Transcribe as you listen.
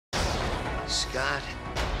Scott,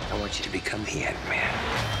 I want you to become the Ant-Man.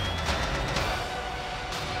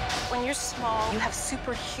 When you're small, you have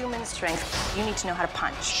superhuman strength. You need to know how to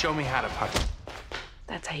punch. Show me how to punch.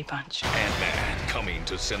 That's how you punch. Ant-Man coming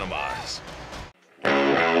to cinemas.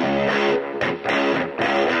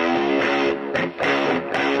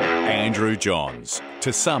 Andrew Johns.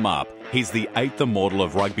 To sum up, he's the 8th immortal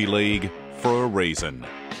of rugby league for a reason.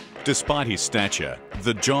 Despite his stature,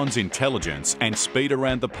 the Johns' intelligence and speed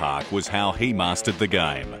around the park was how he mastered the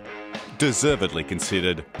game. Deservedly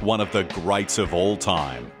considered one of the greats of all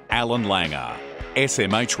time, Allan Langer.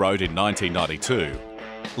 SMH wrote in 1992,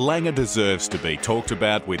 Langer deserves to be talked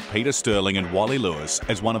about with Peter Sterling and Wally Lewis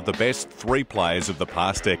as one of the best 3 players of the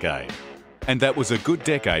past decade. And that was a good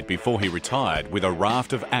decade before he retired with a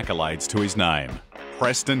raft of accolades to his name.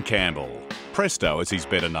 Preston Campbell. Presto, as he's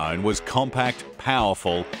better known, was compact,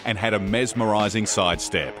 powerful and had a mesmerising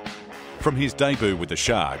sidestep. From his debut with the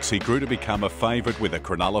Sharks, he grew to become a favourite with the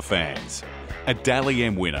Cronulla fans. A Dally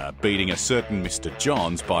M winner, beating a certain Mr.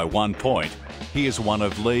 Johns by 1 point, he is one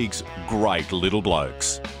of league's great little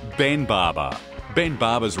blokes. Ben Barba. Ben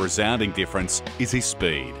Barba's resounding difference is his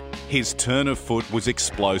speed. His turn of foot was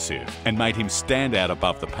explosive and made him stand out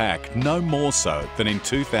above the pack no more so than in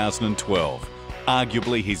 2012,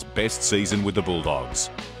 arguably his best season with the Bulldogs.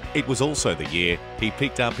 It was also the year he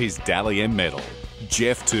picked up his Dally M medal.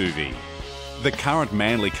 Geoff Toovey. The current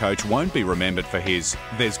Manly coach won't be remembered for his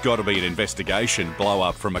 "there's got to be an investigation"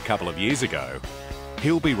 blow-up from a couple of years ago.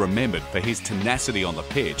 He'll be remembered for his tenacity on the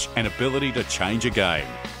pitch and ability to change a game.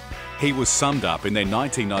 He was summed up in their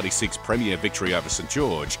 1996 Premier victory over St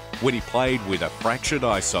George when he played with a fractured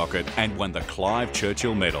eye socket and won the Clive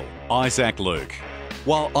Churchill Medal. Issac Luke.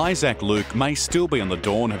 While Issac Luke may still be on the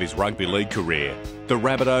dawn of his rugby league career, the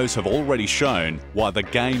Rabbitohs have already shown why the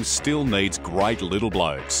game still needs great little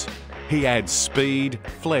blokes. He adds speed,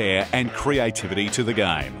 flair and creativity to the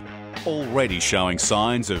game, already showing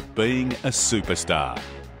signs of being a superstar.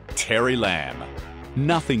 Terry Lamb.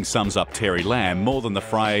 Nothing sums up Terry Lamb more than the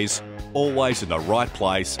phrase, always in the right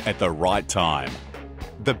place at the right time.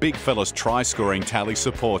 The big fella's try-scoring tally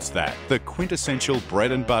supports that, the quintessential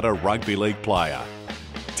bread-and-butter rugby league player.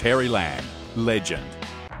 Terry Lamb, legend.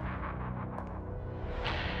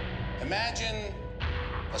 Imagine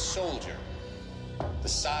a soldier the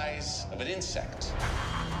size of an insect.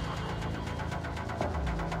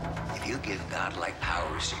 If you give godlike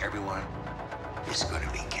powers to everyone, it's going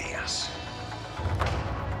to be chaos.